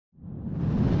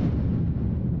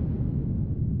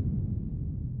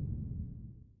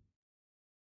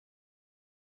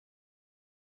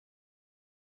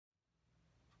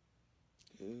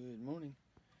Good morning.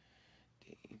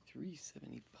 Day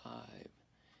 375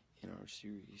 in our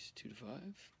series 2 to 5.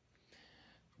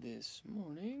 This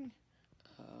morning,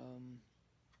 I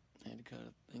had to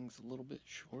cut things a little bit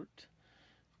short.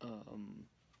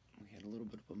 We had a little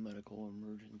bit of a medical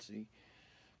emergency.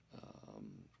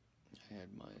 I had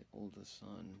my oldest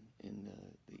son in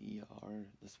the ER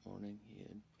this morning. He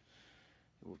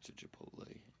works at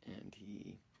Chipotle, and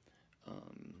he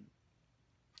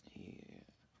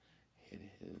hit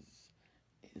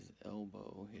his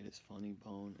elbow, hit his funny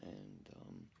bone,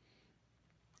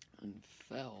 and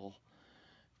fell.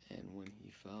 And when he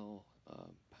fell,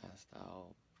 passed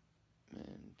out,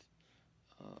 and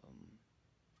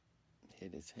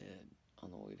hit his head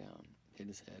on the way down. Hit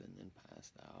his head and then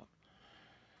passed out,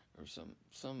 or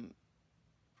some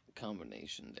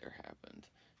combination there happened.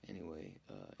 Anyway,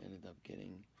 ended up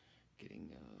getting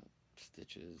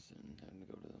stitches and having to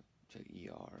go to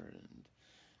ER, and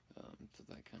so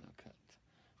that kind of cut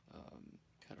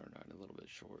our night a little bit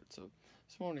short. So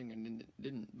this morning I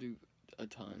didn't do a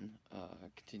ton. I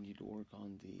continued to work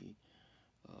on the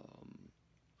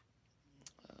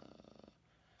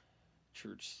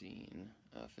church scene,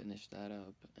 finished that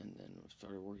up, and then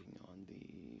started working on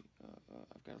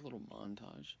I've got a little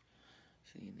montage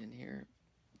scene in here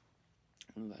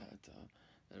that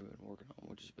I've been working on,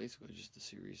 which is basically just a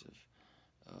series of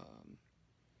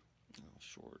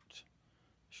short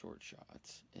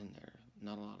shots in there.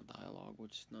 Not a lot of dialogue,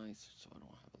 which is nice, so I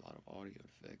don't have a lot of audio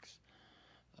to fix.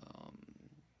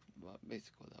 But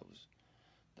basically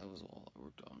that was all I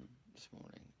worked on this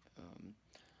morning.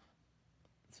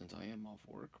 Since I am off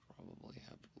work, probably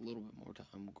have a little bit more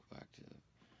time. We'll go back to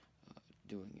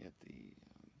doing it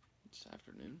this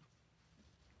afternoon.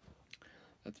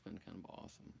 That's been kind of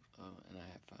awesome, and I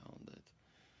have found that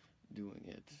doing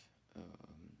it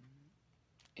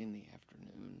in the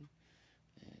afternoon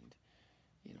and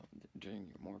during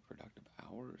your more productive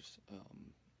hours,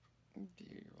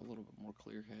 you're a little bit more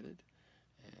clear-headed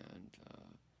and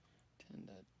tend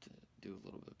to do a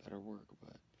little bit better work.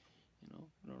 But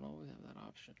we don't always have that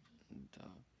option, and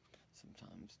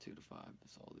sometimes 2 to 5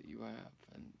 is all that you have,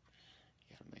 and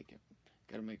you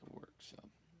gotta make it work. So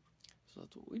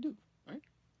that's what we do, right?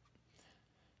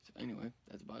 So anyway,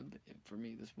 that's about it for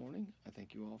me this morning. I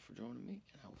thank you all for joining me,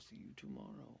 and I will see you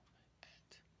tomorrow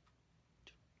at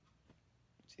 2.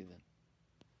 See you then.